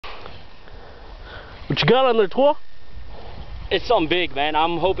What you got on there, Twa? It's something big, man.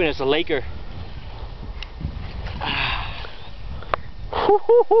 I'm hoping it's a Laker.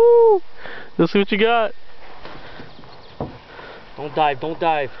 Let's see what you got. Don't dive, don't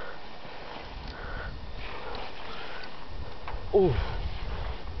dive. Oh.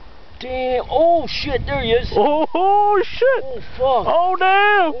 Damn. Oh, shit, there he is. Oh, shit. Oh, fuck. Oh,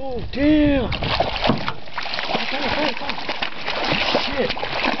 damn. Oh, damn. Shit.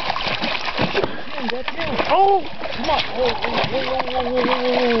 Damn, that's him. Oh. Come on.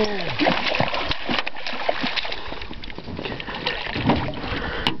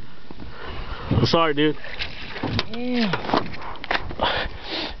 I'm sorry, dude. Damn.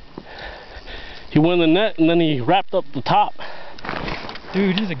 He went in the net and then he wrapped up the top.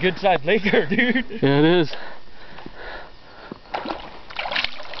 Dude, he's a good sized Laker, dude. Yeah, it is.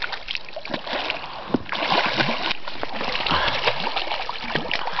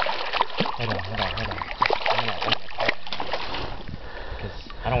 Hold on. Because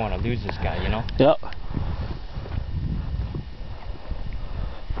I don't want to lose this guy, you know? Yep.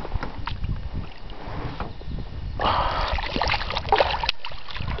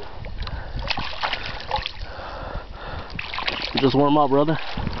 Just warm up, brother.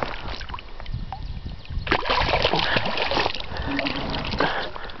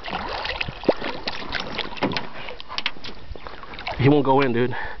 He won't go in,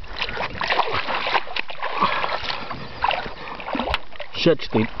 dude. Shit,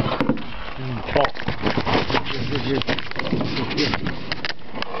 Steve. Here.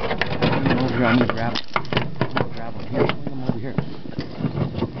 I'm gonna grab it. Here, bring him over here.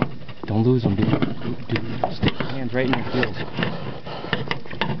 Don't lose him, dude. Stick your hands right in your gills.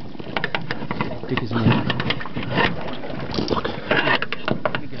 Stick his hand.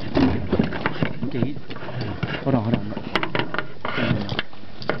 Okay, hold on.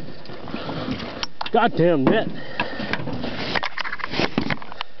 Goddamn net.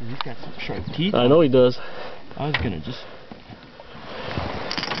 He's got some sharp teeth. I know he does. I was gonna just.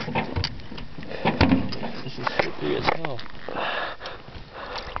 This is slippery as hell.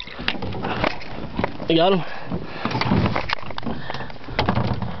 You got him?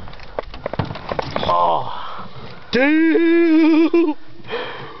 Oh. Dude!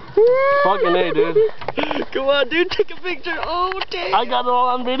 Fucking A, dude. Come on, dude, take a picture. Oh, damn. I got it all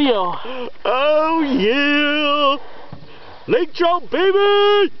on video. Oh, yeah. Lake Trout,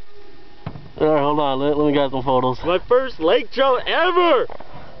 baby. Alright, hold on. Let me get some photos. My first Lake Trout ever.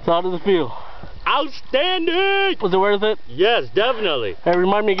 So how does it feel? Outstanding. Was it worth it? Yes, definitely. Hey,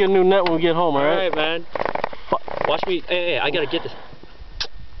 remind me to get a new net when we get home, alright? Alright, man. Watch me. Hey, I gotta get this.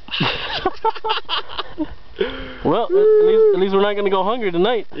 Well, at least we're not gonna go hungry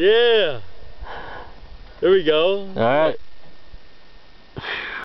tonight. Yeah. There we go. Alright.